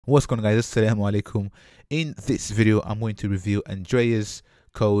What's going on, guys? Assalamu alaikum. In this video, I'm going to review Andreas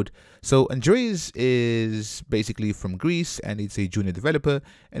code. So Andreas is basically from Greece and it's a junior developer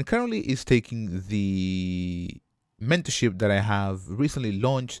and currently is taking the mentorship that I have recently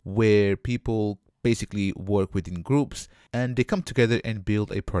launched where people basically work within groups and they come together and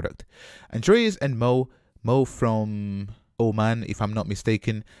build a product. Andreas and Mo from Oman, if I'm not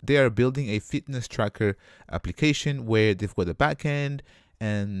mistaken, they are building a fitness tracker application where they've got the backend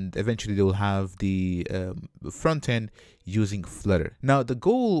and eventually they will have the front end using Flutter. Now, the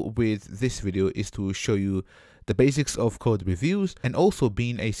goal with this video is to show you the basics of code reviews, and also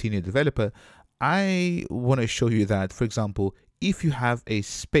being a senior developer, I want to show you that, for example, if you have a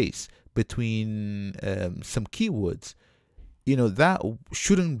space between some keywords, that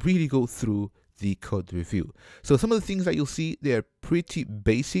shouldn't really go through the code review. So some of the things that you'll see, they are pretty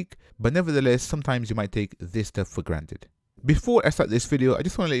basic, but nevertheless, sometimes you might take this stuff for granted. Before I start this video, I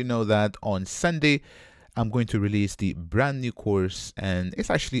just want to let you know that on Sunday, I'm going to release the brand new course, and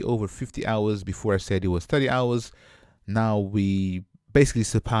it's actually over 50 hours. Before I said it was 30 hours. Now we basically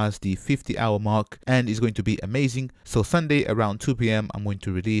surpassed the 50-hour mark and it's going to be amazing. So Sunday around 2 p.m. I'm going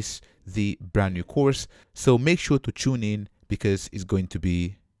to release the brand new course. So make sure to tune in because it's going to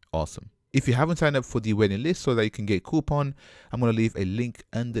be awesome. If you haven't signed up for the waiting list so that you can get a coupon, I'm going to leave a link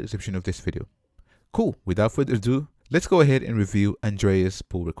in the description of this video. Cool. Without further ado, let's go ahead and review Andreas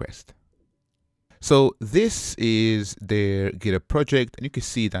pull request. So this is their GitHub project, and you can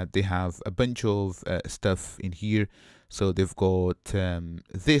see that they have a bunch of stuff in here. So they've got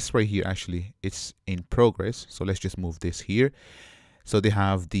this right here, actually, it's in progress. So let's just move this here. So they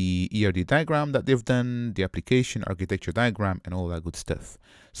have the ERD diagram that they've done, the application architecture diagram, and all that good stuff.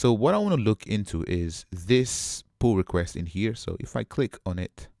 So what I want to look into is this pull request in here. So if I click on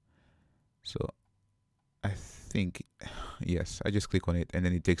it, so I think, yes, I just click on it and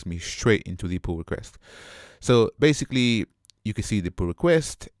then it takes me straight into the pull request. So basically you can see the pull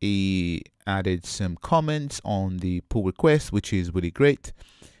request. He added some comments on the pull request, which is really great.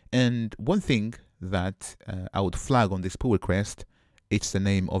 And one thing that I would flag on this pull request, it's the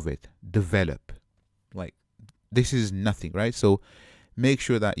name of it, develop. Like, this is nothing, right? So make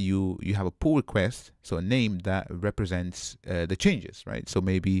sure that you have a pull request, so a name that represents the changes, right? So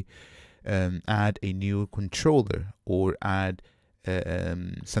maybe add a new controller, or add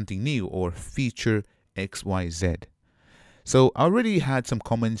something new, or feature XYZ. So I already had some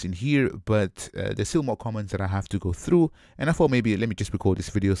comments in here, but there's still more comments that I have to go through, and I thought maybe let me just record this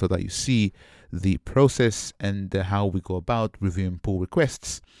video so that you see the process and how we go about reviewing pull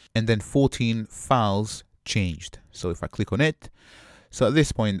requests. And then 14 files changed. So if I click on it, so at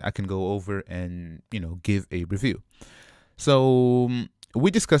this point I can go over and give a review. So we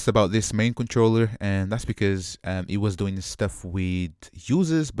discussed about this main controller, and that's because it was doing stuff with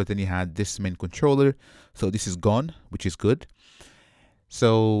users, but then you had this main controller. So this is gone, which is good.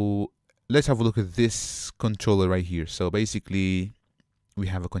 So let's have a look at this controller right here. So basically we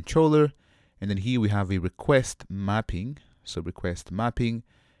have a controller, and then here we have a request mapping. So request mapping,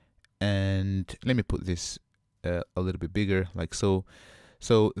 and let me put this a little bit bigger, like so.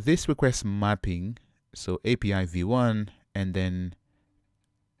 So this request mapping, so API v1, and then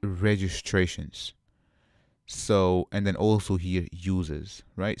registrations. So, and then also here users,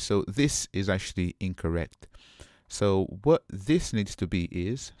 right? So this is actually incorrect. So what this needs to be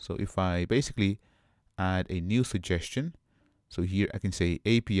is, so if I basically add a new suggestion, so here I can say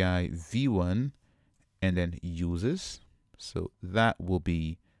API v1 and then users. So that will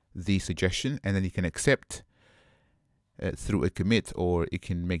be the suggestion, and then you can accept through a commit, or it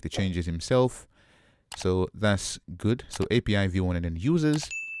can make the changes himself. So that's good. So API v1 and then users.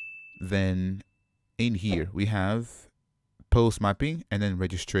 Then in here we have post mapping and then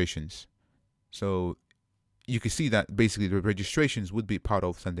registrations. So you can see that basically the registrations would be part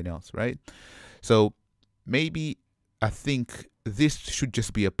of something else, right? So maybe I think this should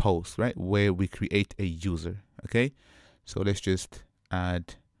just be a post, right, where we create a user. Okay, so let's just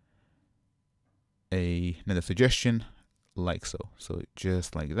add another suggestion like so. So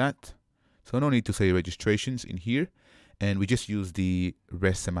just like that. So no need to say registrations in here, and we just use the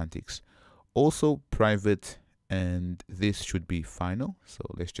REST semantics. Also private, and this should be final. So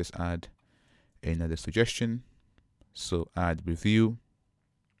let's just add another suggestion. So add review,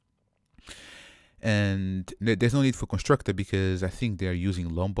 and there's no need for constructor because I think they are using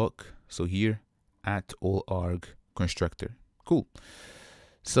Lombok. So here at all arg constructor. Cool.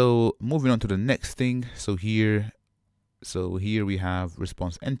 So moving on to the next thing. So here we have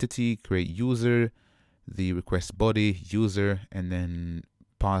response entity, create user, the request body, user, and then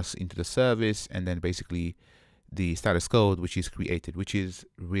pass into the service, and then basically the status code which is created, which is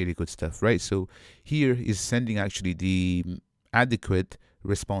really good stuff, right? So here is sending actually the adequate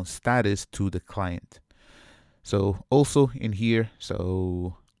response status to the client. So also in here,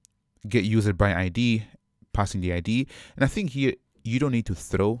 so get user by ID, passing the ID. And I think here you don't need to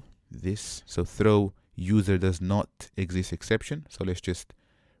throw this. So throw user does not exist exception. So let's just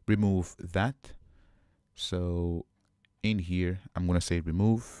remove that. So in here, I'm going to say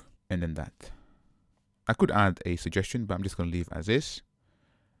remove and then that. I could add a suggestion, but I'm just going to leave as is.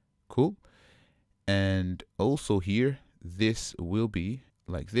 Cool. And also here, this will be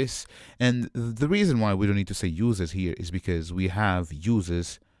like this. And the reason why we don't need to say users here is because we have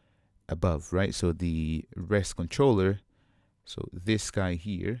users above, right? So the REST controller, so this guy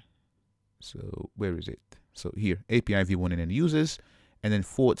here, so where is it? So here, API v1 and then users, and then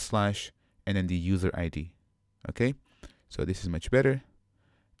 / and then the user ID. Okay, so this is much better.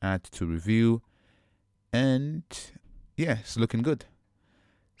 Add to review, and yeah, it's looking good.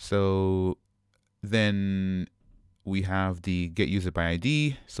 So then we have the get user by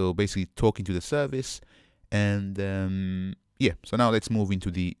ID, so basically talking to the service. And yeah, so now let's move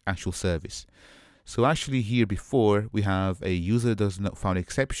into the actual service. So actually here before we have a user does not found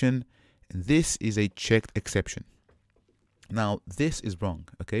exception, and this is a checked exception. Now this is wrong,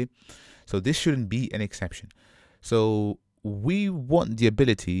 okay? So this shouldn't be an exception. So we want the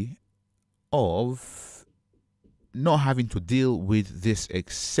ability of not having to deal with this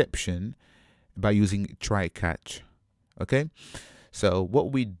exception by using try catch, okay? So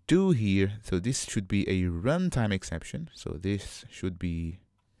what we do here, so this should be a runtime exception. So this should be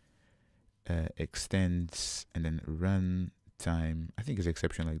extends and then runtime, I think it's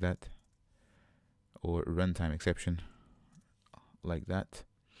exception like that, or runtime exception like that.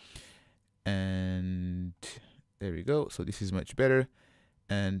 And there we go. So this is much better.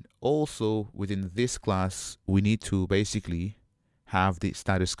 And also within this class, we need to basically have the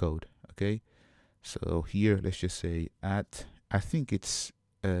status code, okay? So here, let's just say at, I think it's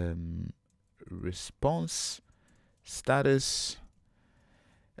response status,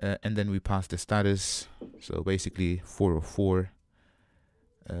 and then we pass the status. So basically 404,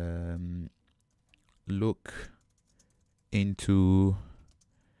 look into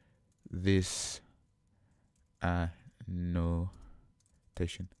this annotation.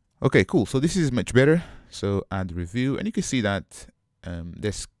 Okay, cool. So this is much better. So add review, and you can see that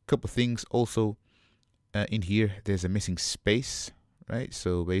there's a couple things also in here. There's a missing space, right?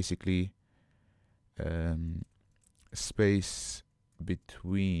 So basically space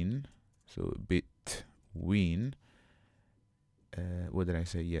between, so between, what did I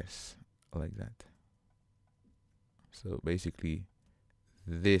say? Yes, like that. So basically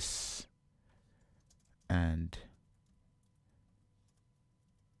this and,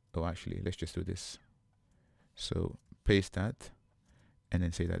 oh, actually, let's just do this. So paste that and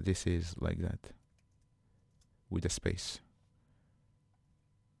then say that this is like that with a space.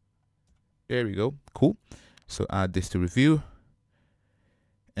 There we go. Cool. So add this to review.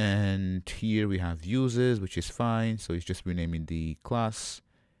 And here we have users, which is fine. So it's just renaming the class.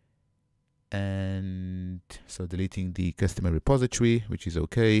 And so deleting the customer repository, which is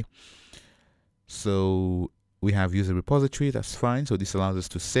okay. So we have user repository, that's fine. So this allows us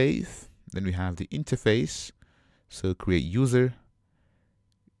to save. Then we have the interface. So create user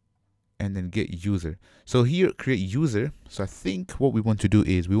and then get user. So here create user. So I think what we want to do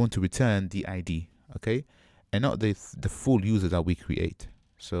is we want to return the ID, okay? And not the full user that we create.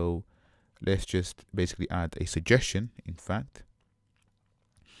 So let's just basically add a suggestion, in fact.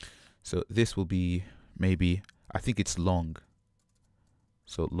 So this will be maybe, I think it's long.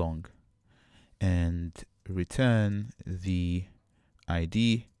 So long. And return the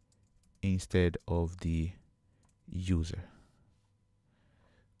ID instead of the user.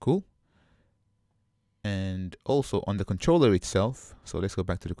 Cool. And also on the controller itself, so let's go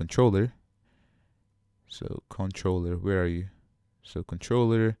back to the controller. So controller, where are you? So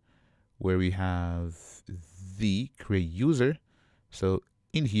controller, where we have the create user. So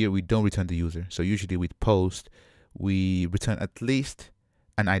in here, we don't return the user. So usually with post, we return at least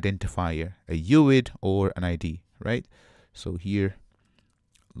an identifier, a UID or an ID, right? So here,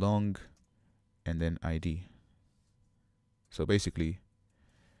 long, and then ID. So basically,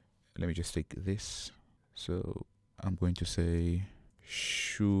 let me just take this. So I'm going to say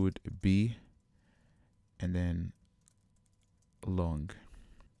should be, and then long.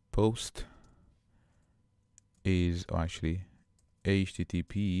 Post is actually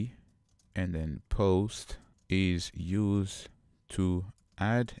HTTP, and then post is used to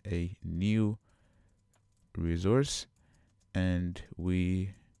add a new resource, and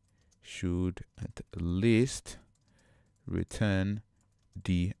we should at least return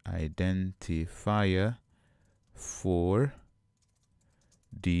the identifier for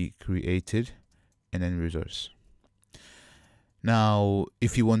the created and then resource. Now,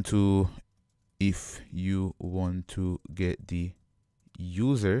 if you want to get the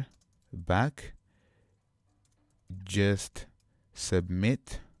user back, just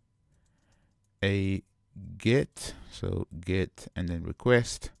submit a get, so get and then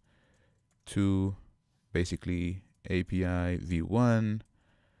request to basically API v1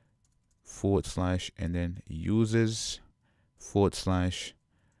 / and then users /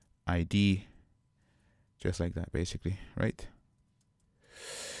 ID, just like that, basically, right?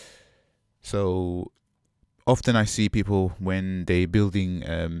 So often I see people when they building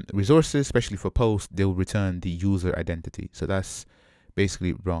resources, especially for posts, they'll return the user identity. So that's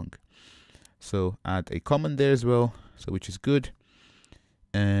basically wrong. So add a comment there as well, so which is good.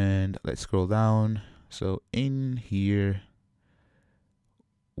 And let's scroll down. So in here,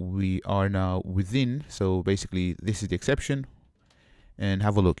 we are now within. So basically, this is the exception. And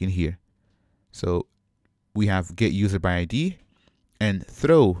have a look in here. So we have get user by ID and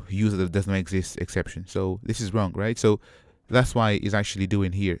throw user that does not exist exception. So this is wrong, right? So that's why it's actually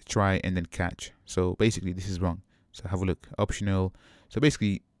doing here, try and then catch. So basically, this is wrong. So have a look, optional. So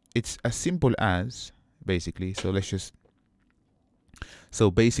basically, it's as simple as basically. So let's just.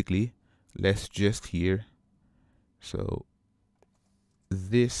 So basically, let's just here. So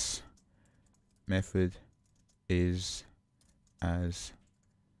this method is as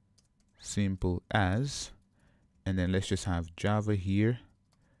simple as, and then let's just have Java here.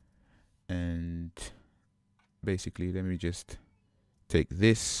 And basically, let me just take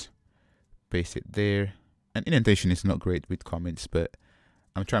this, paste it there. And indentation is not great with comments, but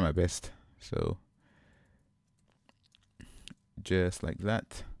I'm trying my best. So just like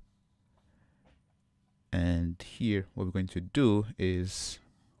that. And here, what we're going to do is,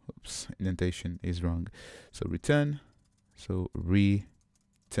 oops, indentation is wrong. So return, so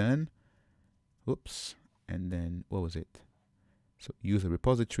return, oops, and then what was it? So user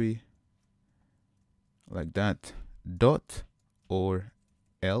repository, like that, dot or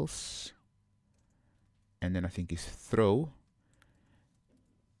else, and then I think it's throw,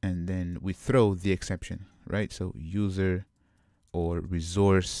 and then we throw the exception, right? So user or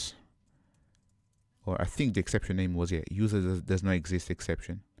resource, or I think the exception name was, yeah, user does not exist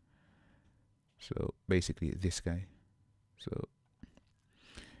exception. So basically this guy. So,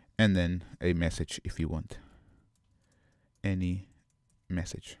 and then a message if you want. Any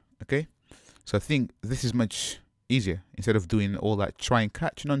message, okay? So I think this is much easier instead of doing all that try and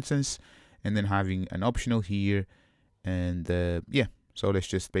catch nonsense and then having an optional here. And yeah, so let's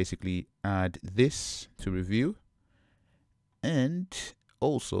just basically add this to review. And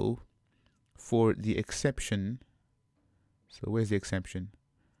also for the exception, so where's the exception?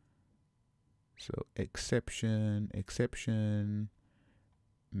 So exception,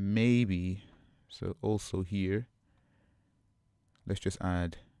 maybe, so also here, let's just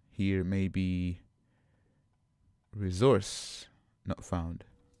add here, maybe resource not found,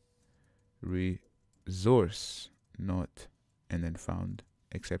 resource not, and then found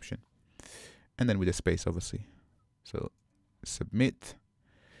exception, and then with a space, obviously. So submit,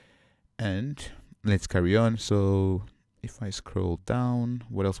 and let's carry on. So if I scroll down,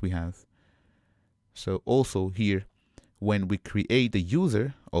 what else we have? So also here, when we create the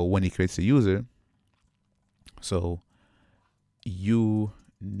user, or when it creates the user, so you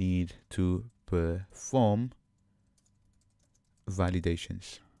need to perform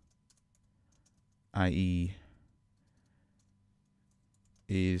validations, i.e.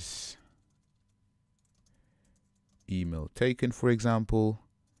 is email taken, for example,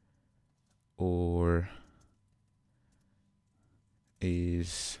 or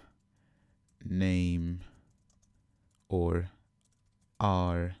is name or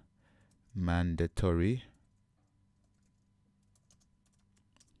are mandatory,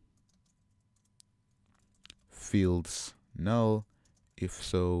 fields null, if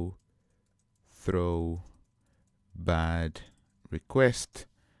so throw bad request,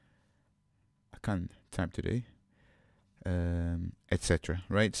 I can't type today, etc.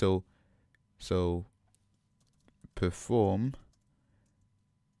 right? So perform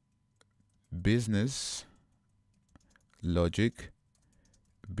business logic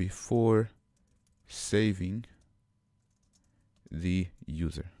before saving the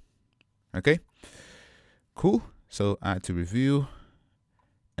user. Okay, cool. So add to review,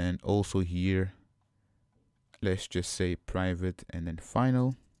 and also here let's just say private and then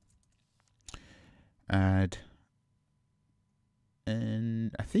final, add,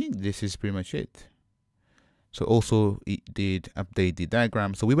 and I think this is pretty much it. So also it did update the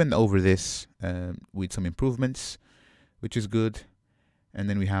diagram. So we went over this with some improvements, which is good. And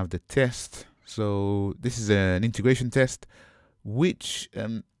then we have the test. So this is an integration test, which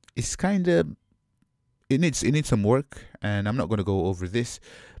is kind of, it needs some work, and I'm not going to go over this,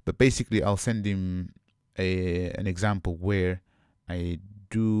 but basically I'll send him an example where I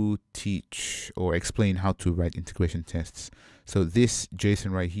do teach or explain how to write integration tests. So this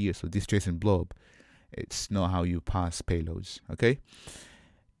JSON right here, so this JSON blob, it's not how you pass payloads, okay?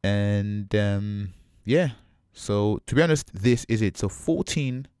 And yeah, so to be honest, this is it. So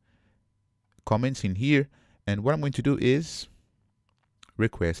 14 comments in here, and what I'm going to do is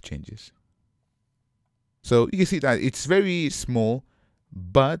request changes. So you can see that it's very small,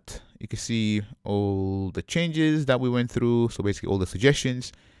 but you can see all the changes that we went through. So basically all the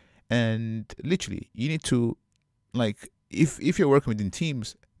suggestions, and literally you need to, like, if you're working within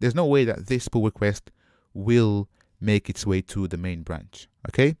Teams, there's no way that this pull request will make its way to the main branch.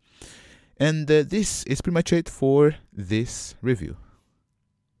 Okay. And this is pretty much it for this review.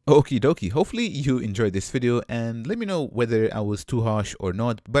 Okie dokie, hopefully you enjoyed this video, and let me know whether I was too harsh or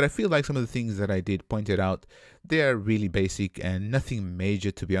not, but I feel like some of the things that I did pointed out, they are really basic and nothing major,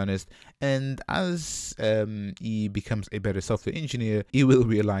 to be honest. And as he becomes a better software engineer, he will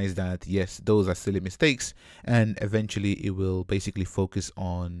realize that yes, those are silly mistakes, and eventually he will basically focus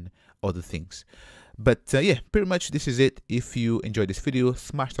on other things. But yeah, pretty much this is it. If you enjoyed this video,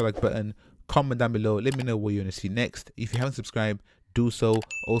 smash the like button, comment down below, let me know what you want to see next. If you haven't subscribed, do so.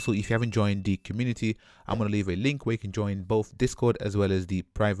 Also, if you haven't joined the community, I'm going to leave a link where you can join both Discord as well as the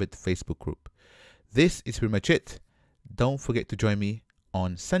private Facebook group. This is pretty much it. Don't forget to join me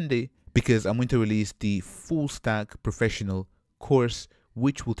on Sunday, because I'm going to release the full stack professional course,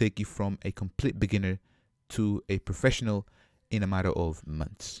 which will take you from a complete beginner to a professional in a matter of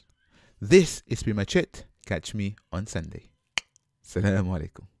months. This is pretty much it. Catch me on Sunday. Assalamu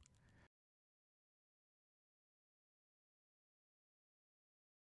alaikum.